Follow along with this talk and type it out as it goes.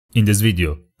In this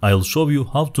video, I'll show you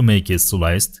how to make a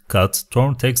sliced, cut,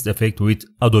 torn text effect with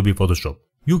Adobe Photoshop.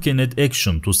 You can add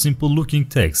action to simple looking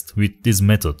text with this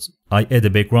method. I add a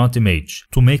background image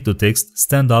to make the text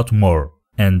stand out more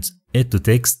and add the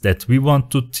text that we want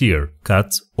to tear,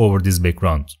 cut over this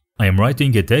background. I am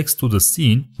writing a text to the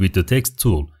scene with the text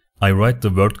tool. I write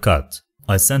the word cut.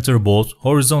 I center both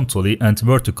horizontally and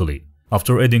vertically.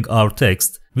 After adding our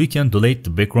text, we can delete the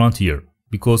background here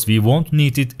because we won't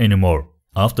need it anymore.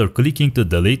 After clicking the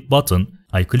delete button,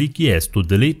 I click yes to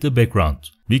delete the background.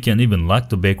 We can even lock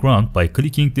the background by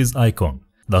clicking this icon,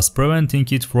 thus preventing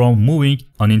it from moving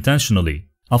unintentionally.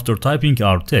 After typing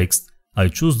our text, I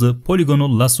choose the polygonal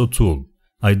lasso tool.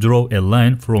 I draw a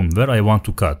line from where I want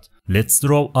to cut. Let's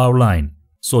draw our line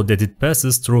so that it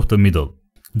passes through the middle.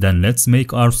 Then let's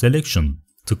make our selection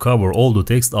to cover all the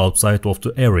text outside of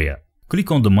the area. Click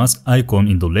on the mask icon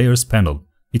in the layers panel.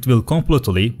 It will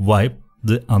completely wipe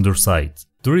the underside.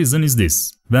 The reason is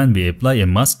this: when we apply a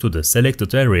mask to the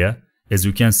selected area, as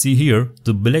you can see here,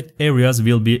 the black areas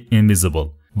will be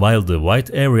invisible, while the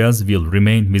white areas will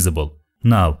remain visible.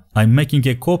 Now, I'm making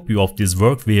a copy of this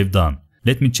work we have done.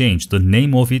 Let me change the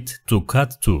name of it to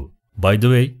Cut 2. By the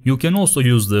way, you can also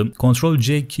use the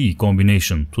Ctrl+J key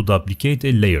combination to duplicate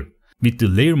a layer. With the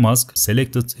layer mask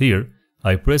selected here,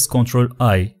 I press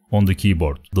Ctrl+I on the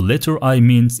keyboard. The letter I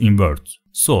means invert,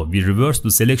 so we reverse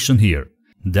the selection here.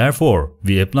 Therefore,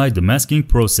 we apply the masking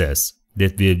process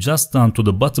that we have just done to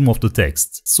the bottom of the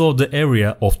text, so the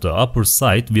area of the upper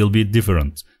side will be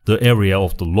different. The area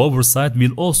of the lower side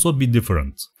will also be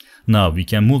different. Now we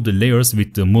can move the layers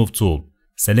with the Move tool.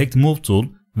 Select Move tool.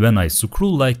 When I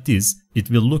scroll like this, it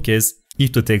will look as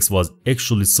if the text was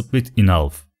actually split in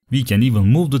half. We can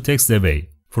even move the text away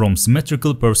from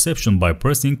symmetrical perception by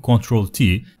pressing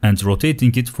Ctrl+T and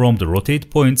rotating it from the rotate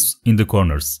points in the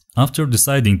corners. After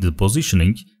deciding the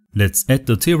positioning, let's add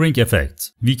the tearing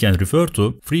effect. We can refer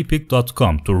to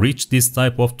freepik.com to reach this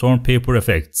type of torn paper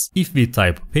effects. If we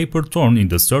type paper torn in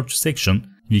the search section,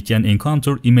 we can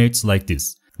encounter images like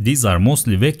this. These are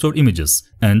mostly vector images,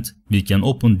 and we can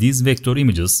open these vector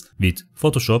images with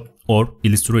Photoshop or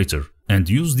Illustrator and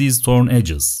use these torn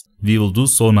edges. We will do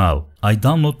so now. I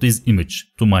download this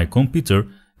image to my computer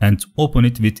and open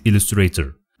it with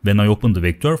Illustrator. When I open the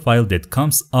vector file that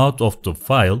comes out of the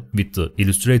file with the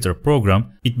Illustrator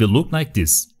program, it will look like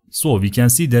this. So we can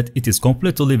see that it is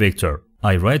completely vector.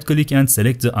 I right click and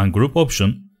select the ungroup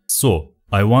option. So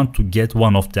I want to get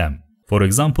one of them. For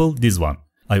example, this one.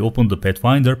 I open the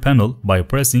Pathfinder panel by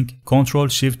pressing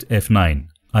Ctrl+Shift+F9.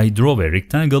 I draw a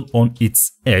rectangle on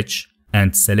its edge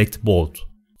and select both.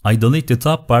 I delete the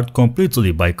top part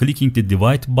completely by clicking the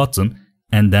divide button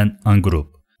and then ungroup.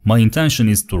 My intention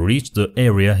is to reach the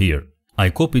area here. I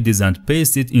copy this and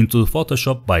paste it into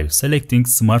Photoshop by selecting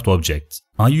Smart Object.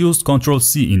 I used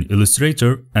Ctrl+C in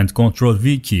Illustrator and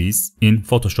Ctrl+V keys in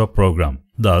Photoshop program.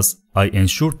 Thus, I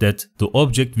ensured that the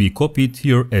object we copied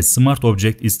here as Smart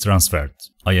Object is transferred.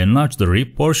 I enlarge the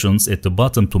rib portions at the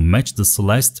bottom to match the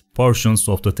sliced portions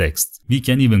of the text. We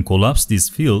can even collapse these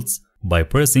fields by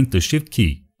pressing the Shift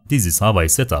key. This is how I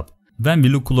set up. When we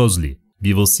look closely,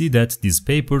 we will see that this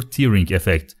paper tearing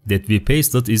effect that we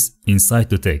pasted is inside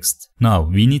the text. Now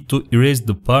we need to erase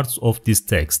the parts of this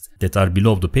text that are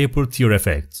below the paper tear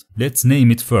effect. Let's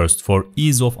name it first for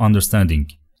ease of understanding.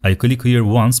 I click here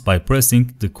once by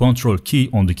pressing the Ctrl key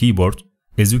on the keyboard.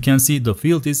 As you can see, the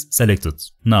field is selected.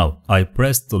 Now I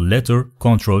press the letter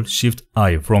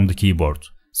Ctrl+Shift+I from the keyboard.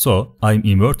 So I'm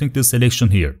inverting the selection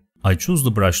here. I choose the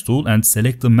brush tool and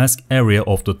select the mask area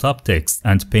of the top text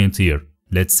and paint here.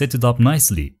 Let's set it up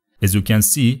nicely. As you can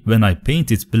see, when I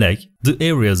paint it black, the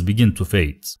areas begin to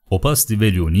fade. Opacity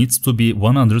value needs to be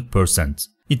 100%.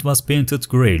 It was painted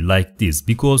gray like this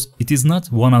because it is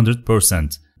not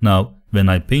 100%. Now, when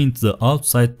I paint the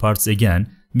outside parts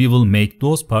again, we will make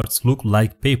those parts look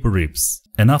like paper ribs.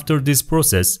 And after this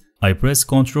process, I press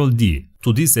Ctrl+D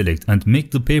to deselect and make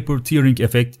the paper tearing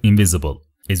effect invisible.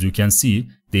 As you can see,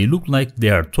 they look like they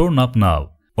are torn up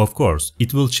now. Of course,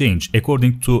 it will change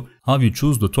according to how you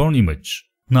choose the torn image.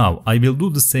 Now I will do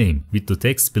the same with the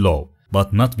text below,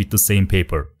 but not with the same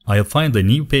paper. I'll find a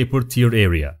new paper tear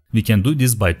area. We can do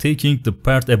this by taking the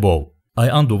part above. I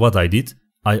undo what I did.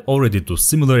 I already do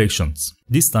similar actions.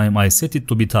 This time I set it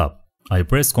to be top. I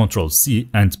press Ctrl+C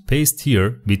and paste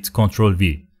here with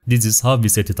Ctrl+V. This is how we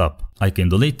set it up. I can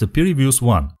delete the previous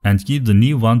one and give the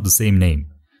new one the same name.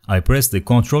 I press the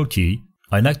Ctrl key.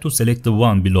 I like to select the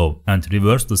one below and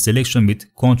reverse the selection with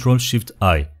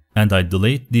Ctrl+Shift+I, and I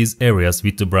delete these areas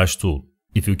with the brush tool.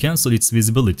 If you cancel its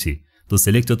visibility, the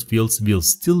selected fields will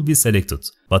still be selected,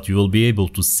 but you will be able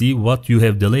to see what you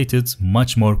have deleted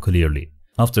much more clearly.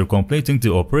 After completing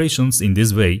the operations in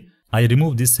this way, I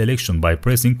remove this selection by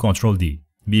pressing Ctrl D.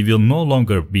 We will no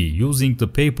longer be using the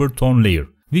paper torn layer.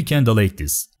 We can delete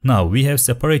this. Now we have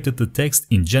separated the text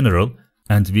in general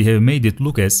and we have made it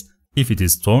look as if it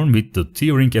is torn with the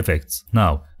tearing effect.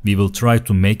 Now we will try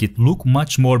to make it look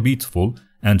much more beautiful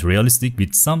and realistic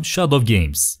with some shadow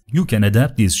games. You can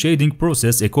adapt this shading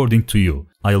process according to you.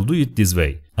 I'll do it this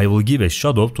way. I will give a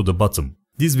shadow to the bottom.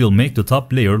 This will make the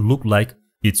top layer look like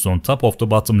it's on top of the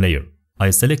bottom layer.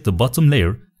 I select the bottom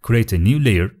layer, create a new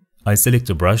layer. I select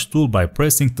the brush tool by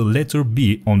pressing the letter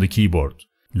B on the keyboard.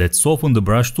 Let's soften the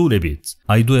brush tool a bit.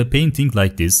 I do a painting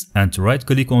like this and right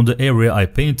click on the area I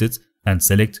painted and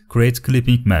select Create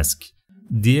Clipping Mask.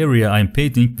 The area I'm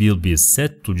painting will be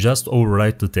set to just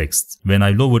overwrite the text. When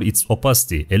I lower its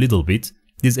opacity a little bit,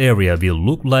 this area will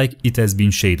look like it has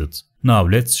been shaded. Now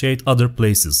let's shade other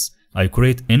places. I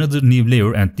create another new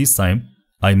layer and this time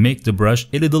I make the brush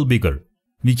a little bigger.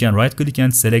 We can right click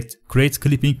and select Create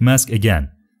Clipping Mask again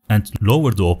and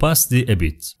lower the opacity a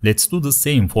bit. Let's do the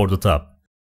same for the top.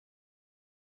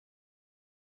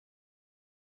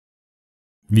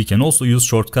 We can also use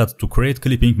shortcut to create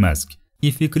clipping mask.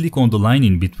 If we click on the line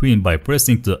in between by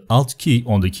pressing the Alt key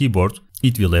on the keyboard,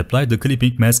 it will apply the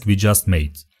clipping mask we just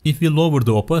made. If we lower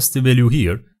the opacity value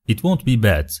here, it won't be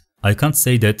bad. I can't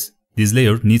say that this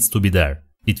layer needs to be there.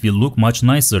 It will look much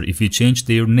nicer if we change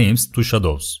their names to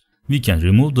shadows. We can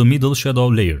remove the middle shadow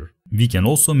layer. We can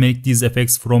also make these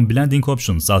effects from blending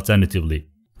options alternatively.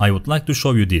 I would like to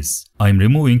show you this. I'm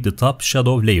removing the top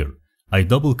shadow layer. I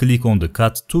double click on the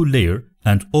Cut Tool layer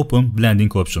and open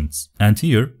blending options. And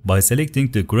here, by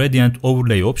selecting the gradient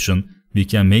overlay option, we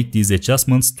can make these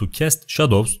adjustments to cast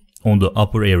shadows on the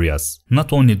upper areas.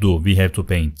 Not only do we have to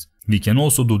paint, we can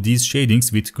also do these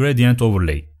shadings with gradient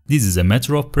overlay. This is a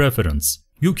matter of preference.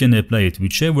 You can apply it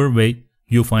whichever way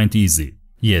you find easy.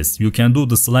 Yes, you can do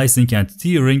the slicing and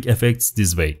tearing effects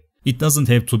this way. It doesn't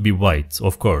have to be white,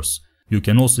 of course. You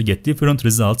can also get different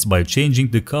results by changing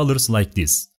the colors like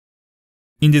this.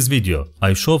 In this video,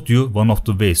 I showed you one of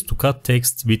the ways to cut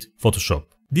text with Photoshop.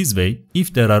 This way,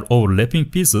 if there are overlapping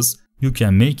pieces, you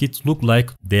can make it look like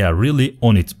they are really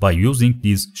on it by using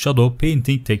these shadow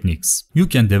painting techniques. You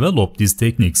can develop these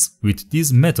techniques with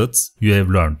these methods you have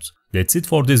learned. That's it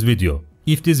for this video.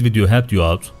 If this video helped you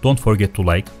out, don't forget to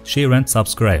like, share and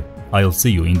subscribe. I'll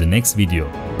see you in the next video.